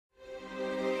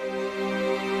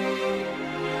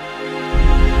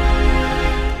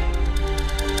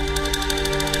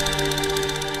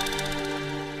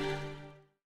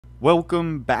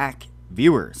Welcome back,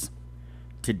 viewers.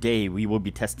 Today we will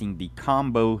be testing the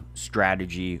combo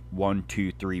strategy 1,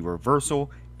 2, 3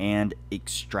 reversal and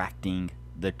extracting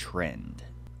the trend.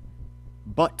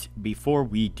 But before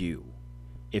we do,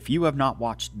 if you have not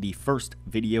watched the first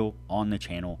video on the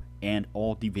channel and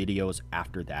all the videos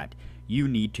after that, you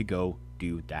need to go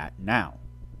do that now.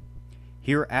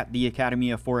 Here at the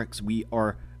Academy of Forex, we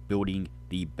are building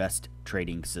the best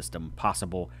trading system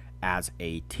possible as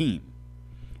a team.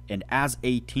 And as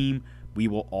a team, we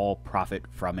will all profit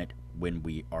from it when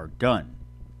we are done.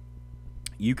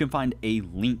 You can find a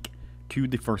link to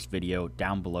the first video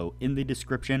down below in the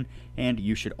description, and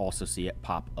you should also see it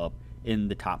pop up in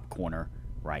the top corner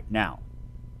right now.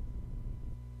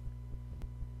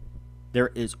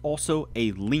 There is also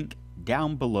a link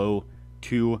down below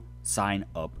to sign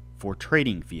up for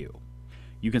TradingView.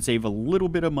 You can save a little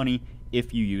bit of money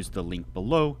if you use the link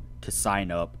below to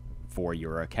sign up for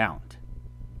your account.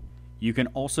 You can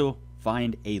also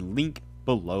find a link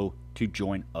below to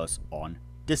join us on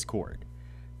Discord.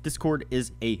 Discord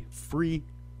is a free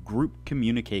group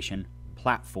communication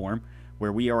platform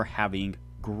where we are having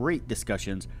great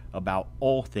discussions about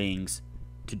all things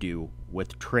to do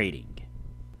with trading.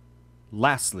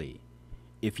 Lastly,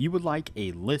 if you would like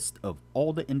a list of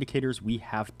all the indicators we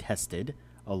have tested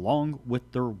along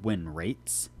with their win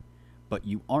rates, but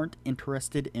you aren't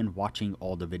interested in watching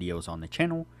all the videos on the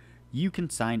channel, you can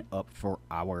sign up for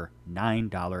our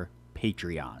 $9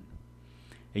 Patreon,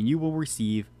 and you will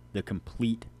receive the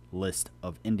complete list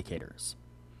of indicators.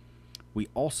 We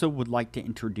also would like to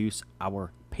introduce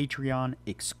our Patreon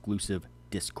exclusive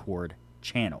Discord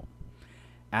channel.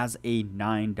 As a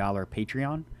 $9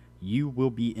 Patreon, you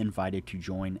will be invited to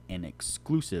join an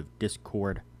exclusive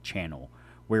Discord channel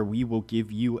where we will give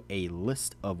you a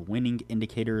list of winning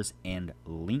indicators and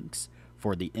links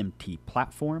for the MT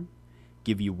platform,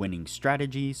 give you winning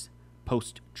strategies,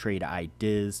 post trade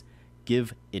ideas,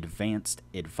 give advanced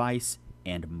advice,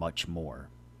 and much more.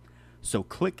 So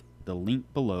click the link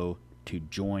below to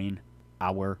join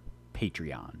our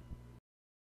Patreon.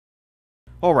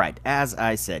 Alright, as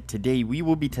I said, today we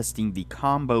will be testing the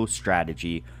combo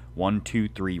strategy 1, 2,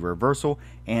 3 reversal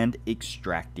and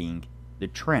extracting the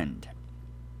trend.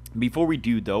 Before we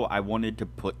do though, I wanted to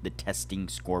put the testing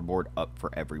scoreboard up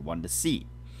for everyone to see.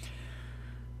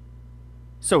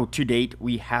 So to date,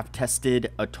 we have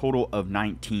tested a total of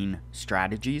 19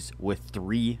 strategies with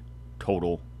 3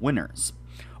 total winners.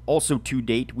 Also to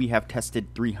date, we have tested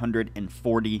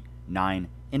 349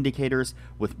 indicators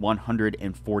with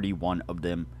 141 of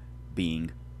them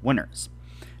being winners.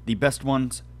 The best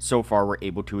ones so far were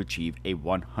able to achieve a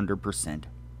 100%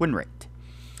 win rate.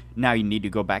 Now you need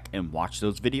to go back and watch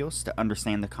those videos to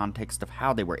understand the context of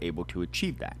how they were able to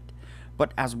achieve that.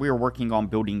 But as we are working on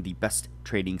building the best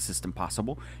trading system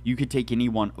possible, you could take any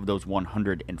one of those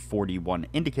 141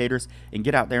 indicators and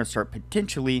get out there and start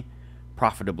potentially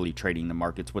profitably trading the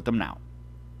markets with them now.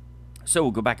 So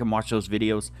go back and watch those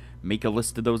videos, make a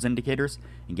list of those indicators,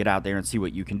 and get out there and see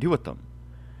what you can do with them.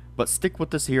 But stick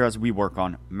with us here as we work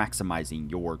on maximizing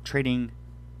your trading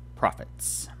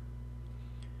profits.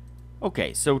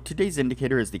 Okay, so today's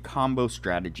indicator is the combo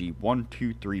strategy 1,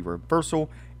 2, 3 reversal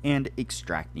and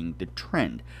extracting the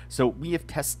trend. So we have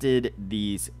tested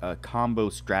these combo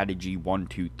strategy 1,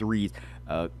 2, 3s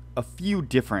a few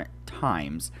different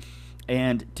times,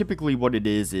 and typically what it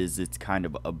is it's kind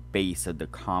of a base of the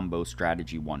combo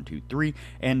strategy 1, 2, 3,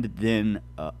 and then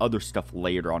other stuff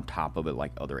layered on top of it,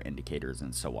 like other indicators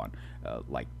and so on,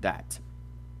 like that.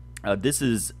 This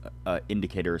is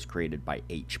indicators created by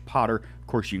H. Potter. Of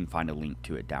course, you can find a link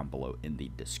to it down below in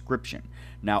the description.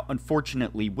 Now,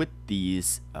 unfortunately, with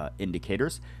these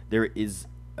indicators, there is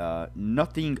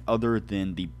nothing other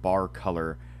than the bar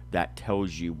color that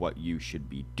tells you what you should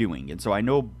be doing. And so I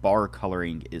know bar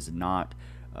coloring is not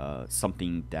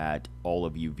something that all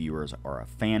of you viewers are a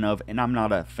fan of, and I'm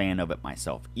not a fan of it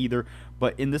myself either.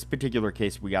 But in this particular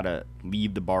case, we gotta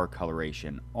leave the bar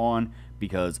coloration on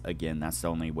because, again, that's the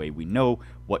only way we know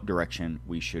what direction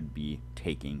we should be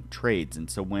taking trades.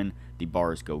 And so when the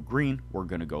bars go green, we're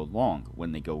gonna go long.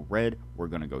 When they go red, we're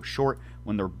gonna go short.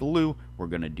 When they're blue, we're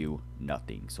gonna do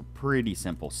nothing. So pretty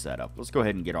simple setup. Let's go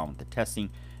ahead and get on with the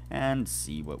testing and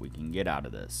see what we can get out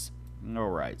of this.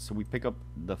 Alright, so we pick up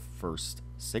the first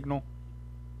signal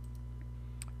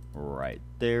right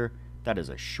there. That is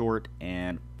a short,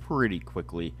 and pretty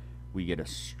quickly we get a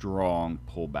strong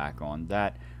pullback on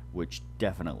that, which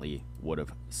definitely would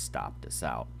have stopped us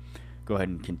out. Go ahead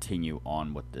and continue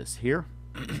on with this here.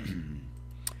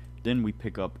 Then we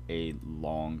pick up a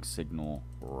long signal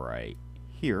right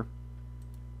here.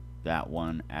 That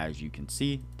one, as you can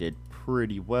see, did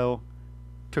pretty well.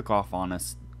 Took off on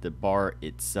us the bar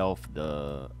itself,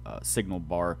 the signal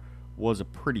bar, was a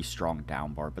pretty strong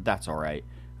down bar, but that's all right.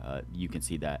 You can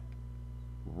see that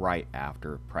right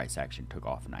after price action took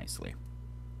off nicely.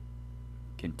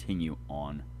 Continue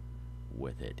on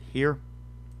with it here.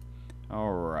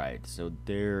 All right, so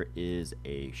there is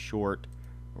a short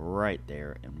right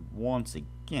there, and once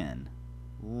again,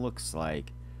 looks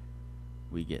like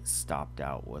we get stopped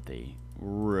out with a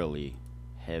really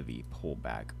heavy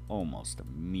pullback almost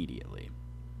immediately.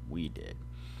 We did.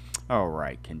 All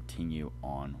right, continue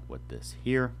on with this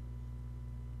here.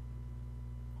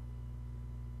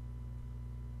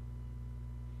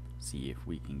 See if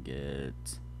we can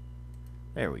get,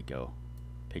 there we go,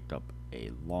 picked up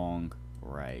a long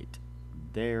right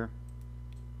there.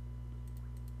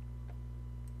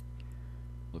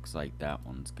 Looks like that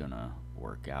one's gonna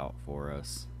work out for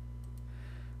us.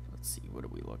 Let's see, what are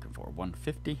we looking for?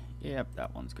 150? Yep,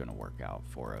 that one's gonna work out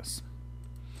for us.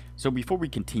 So before we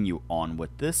continue on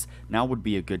with this, now would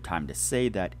be a good time to say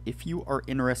that if you are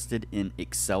interested in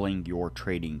excelling your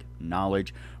trading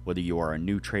knowledge, whether you are a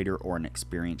new trader or an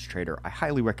experienced trader, I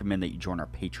highly recommend that you join our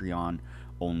Patreon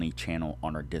only channel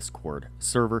on our Discord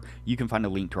server. You can find a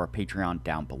link to our Patreon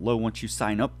down below. Once you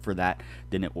sign up for that,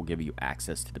 then it will give you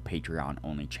access to the Patreon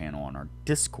only channel on our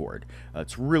Discord.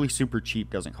 It's really super cheap,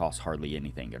 doesn't cost hardly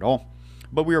anything at all.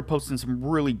 But we are posting some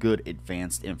really good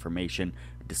advanced information,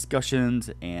 discussions,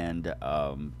 and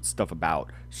stuff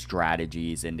about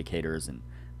strategies, indicators, and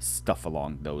stuff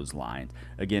along those lines.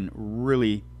 Again,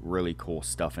 really, really cool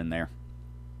stuff in there.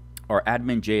 Our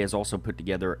admin Jay has also put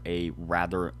together a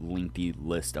rather lengthy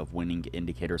list of winning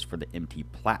indicators for the MT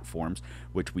platforms,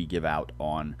 which we give out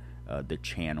on the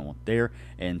channel there.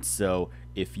 And so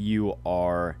if you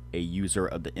are a user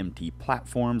of the MT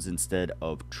platforms instead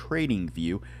of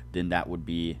TradingView, then that would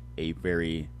be a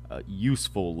very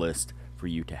useful list for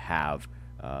you to have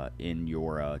in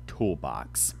your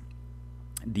toolbox.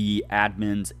 The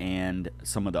admins and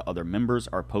some of the other members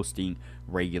are posting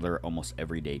regular, almost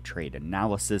everyday trade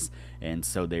analysis, and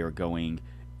so they are going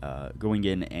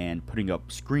in and putting up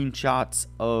screenshots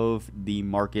of the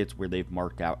markets where they've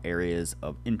marked out areas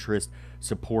of interest,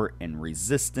 support, and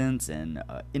resistance, and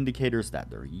indicators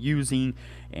that they're using,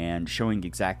 and showing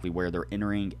exactly where they're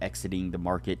entering, exiting the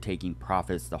market, taking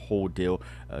profits, the whole deal,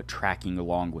 tracking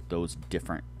along with those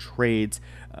different trades.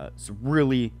 It's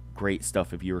really great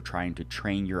stuff if you're trying to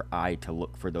train your eye to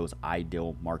look for those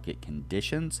ideal market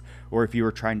conditions, or if you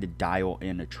are trying to dial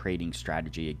in a trading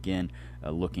strategy, again,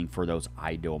 looking for those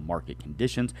ideal market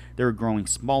conditions. They're growing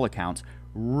small accounts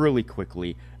really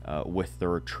quickly with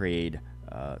their trade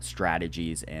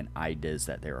strategies and ideas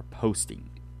that they're posting.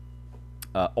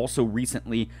 Also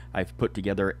recently, I've put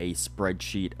together a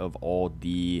spreadsheet of all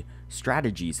the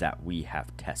strategies that we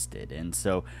have tested, and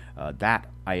so that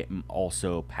I am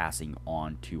also passing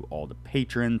on to all the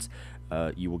patrons.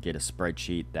 You will get a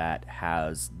spreadsheet that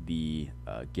has the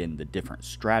again, the different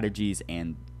strategies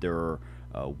and their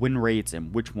win rates,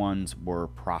 and which ones were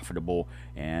profitable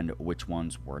and which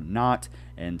ones were not.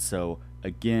 And so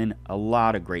again, a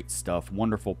lot of great stuff,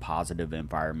 wonderful positive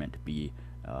environment to be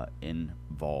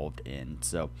involved in.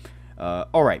 So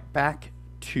all right, back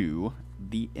to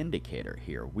the indicator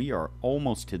here. We are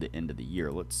almost to the end of the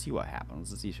year. Let's see what happens.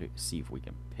 Let's see if we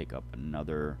can pick up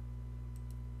another.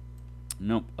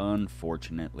 Nope,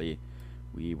 unfortunately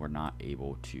we were not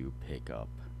able to pick up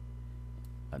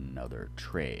another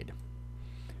trade.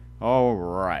 All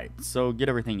right, so get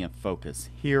everything in focus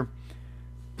here.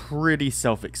 Pretty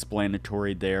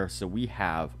self-explanatory there. So we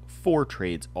have 4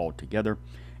 trades altogether,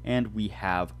 and we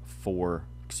have four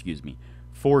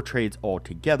trades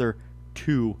altogether,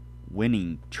 2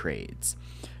 winning trades.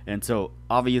 And so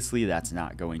obviously that's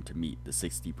not going to meet the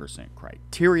 60%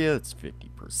 criteria. It's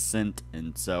 50%,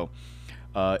 and so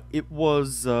it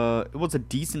was a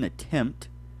decent attempt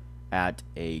at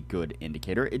a good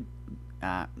indicator. It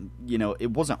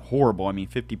it wasn't horrible. I mean,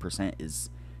 50%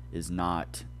 is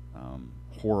not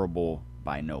horrible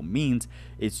by no means.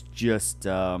 It's just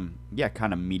kind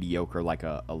of mediocre, like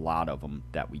a lot of them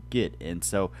that we get. And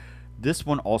so this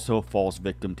one also falls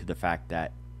victim to the fact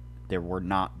that there were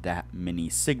not that many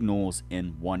signals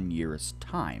in 1 year's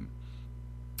time.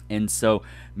 And so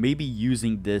maybe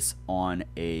using this on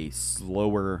a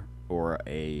slower or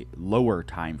a lower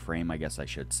time frame, I guess I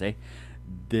should say,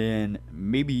 then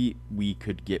maybe we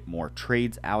could get more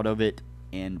trades out of it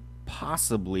and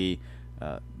possibly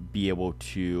be able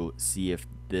to see if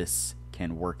this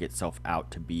can work itself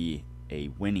out to be a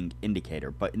winning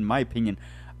indicator. But in my opinion,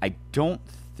 I don't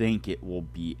think it will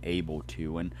be able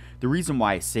to. And the reason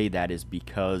why I say that is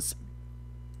because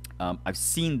I've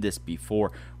seen this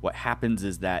before. What happens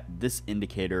is that this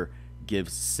indicator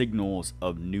gives signals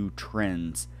of new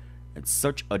trends at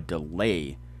such a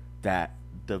delay that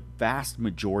the vast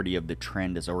majority of the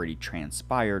trend is already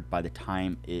transpired by the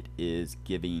time it is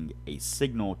giving a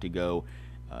signal to go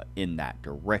in that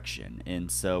direction. And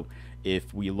so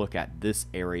if we look at this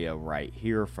area right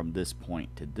here, from this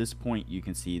point to this point, you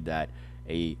can see that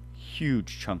a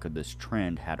huge chunk of this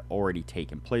trend had already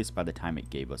taken place by the time it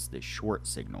gave us this short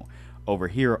signal. Over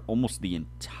here, almost the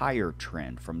entire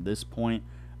trend from this point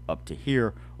up to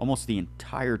here, almost the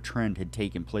entire trend had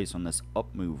taken place on this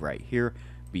up move right here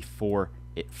before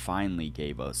it finally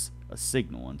gave us a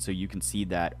signal. And so you can see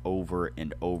that over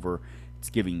and over. It's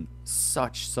giving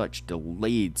such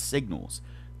delayed signals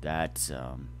that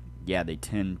yeah, they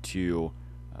tend to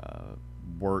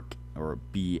work or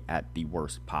be at the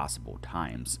worst possible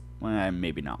times. Well,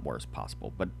 maybe not worst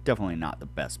possible, but definitely not the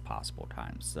best possible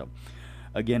times. So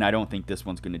again, I don't think this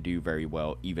one's going to do very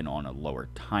well even on a lower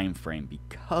time frame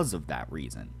because of that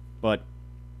reason, but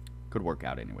could work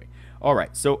out anyway. All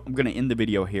right, so I'm going to end the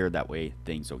video here. That way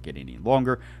things don't get any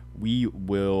longer. We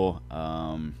will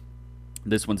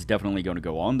this one's definitely going to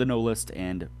go on the no list,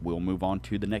 and we'll move on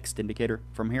to the next indicator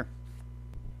from here.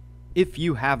 If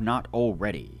you have not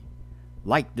already,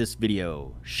 like this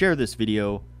video, share this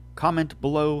video, comment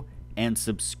below, and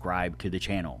subscribe to the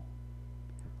channel.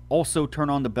 Also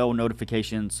turn on the bell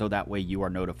notification so that way you are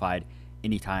notified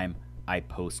anytime I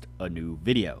post a new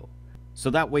video.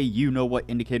 So that way you know what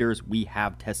indicators we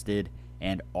have tested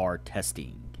and are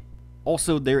testing.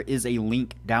 Also, there is a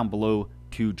link down below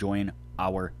to join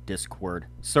our Discord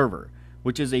server,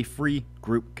 which is a free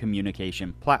group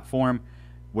communication platform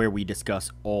where we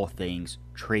discuss all things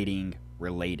trading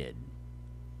related.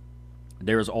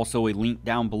 There is also a link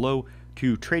down below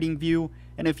to TradingView,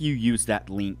 and if you use that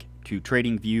link to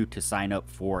TradingView to sign up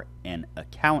for an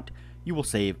account, you will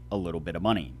save a little bit of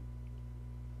money.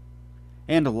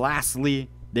 And lastly,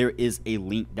 there is a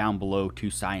link down below to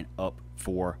sign up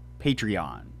for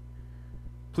Patreon.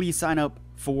 Please sign up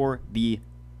for the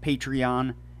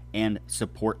Patreon and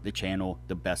support the channel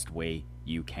the best way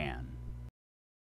you can.